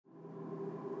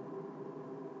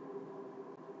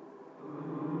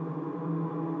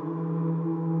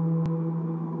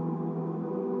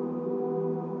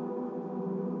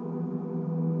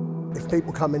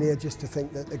people come in here just to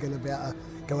think that they're going to be able to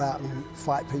go out and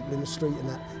fight people in the street and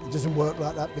that. It doesn't work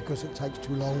like that because it takes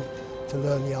too long to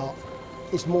learn the art.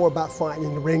 It's more about fighting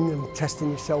in the ring and testing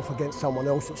yourself against someone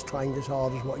else that's trained as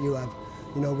hard as what you have.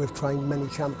 You know, we've trained many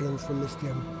champions from this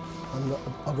gym,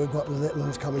 and we've got the little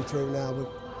ones coming through now with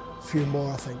a few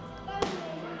more, I think.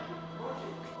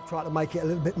 Try to make it a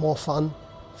little bit more fun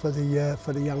for the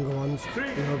younger ones,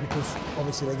 you know, because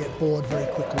obviously they get bored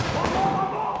very quickly.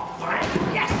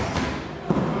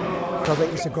 So I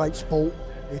think it's a great sport.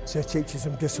 It teaches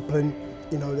them discipline.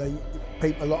 You know,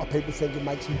 a lot of people think it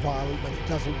makes them violent, but it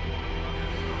doesn't.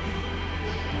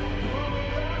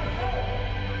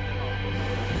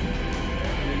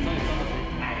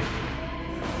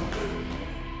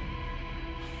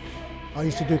 I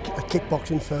used to do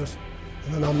kickboxing first,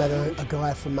 and then I met a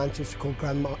guy from Manchester called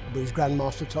he's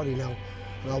Grandmaster Toddy now.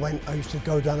 And I used to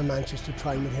go down to Manchester to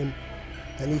train with him.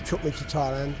 Then he took me to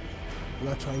Thailand, and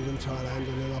I trained in Thailand,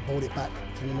 and then I brought it back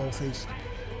to the northeast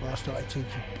where I started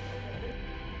teaching.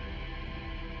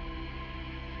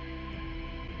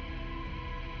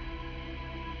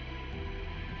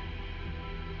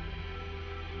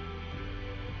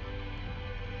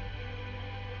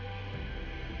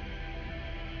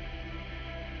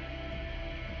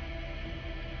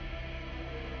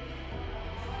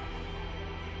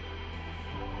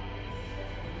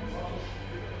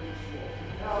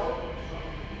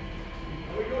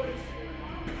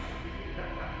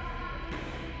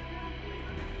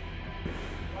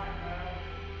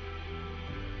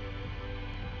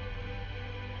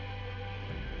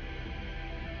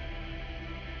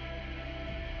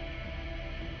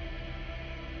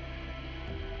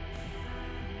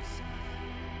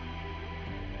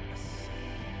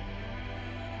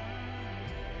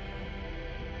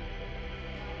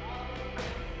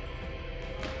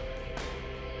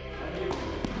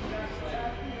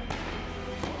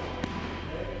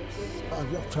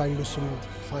 I've trained with some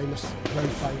very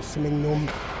famous Siming Num,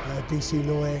 DC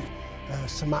Muay,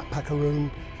 Samat Pakaroon,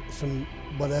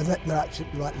 they're actually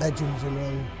like legends in their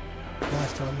own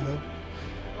lifetime, you know.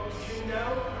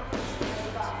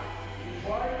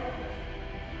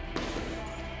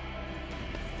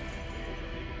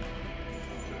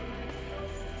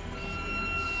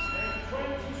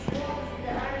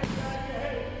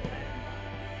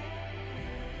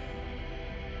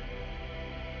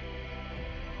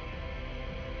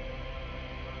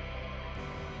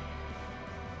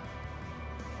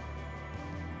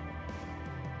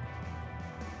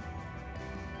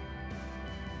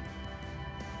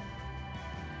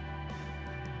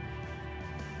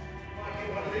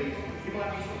 You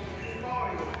might be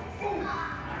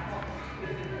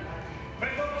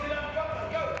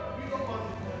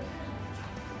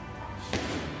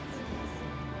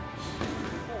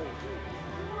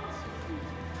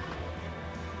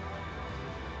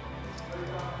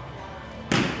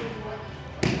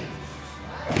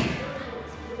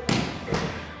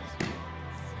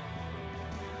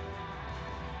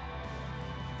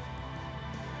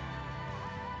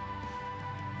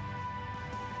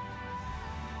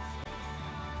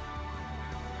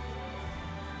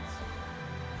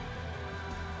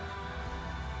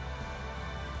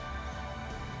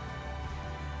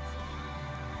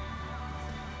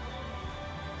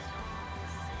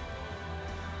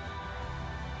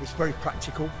It's very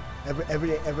practical.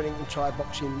 Everything in Thai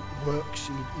boxing works.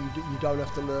 You don't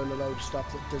have to learn a load of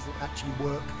stuff that doesn't actually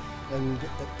work, and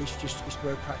it's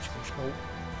very practical sport.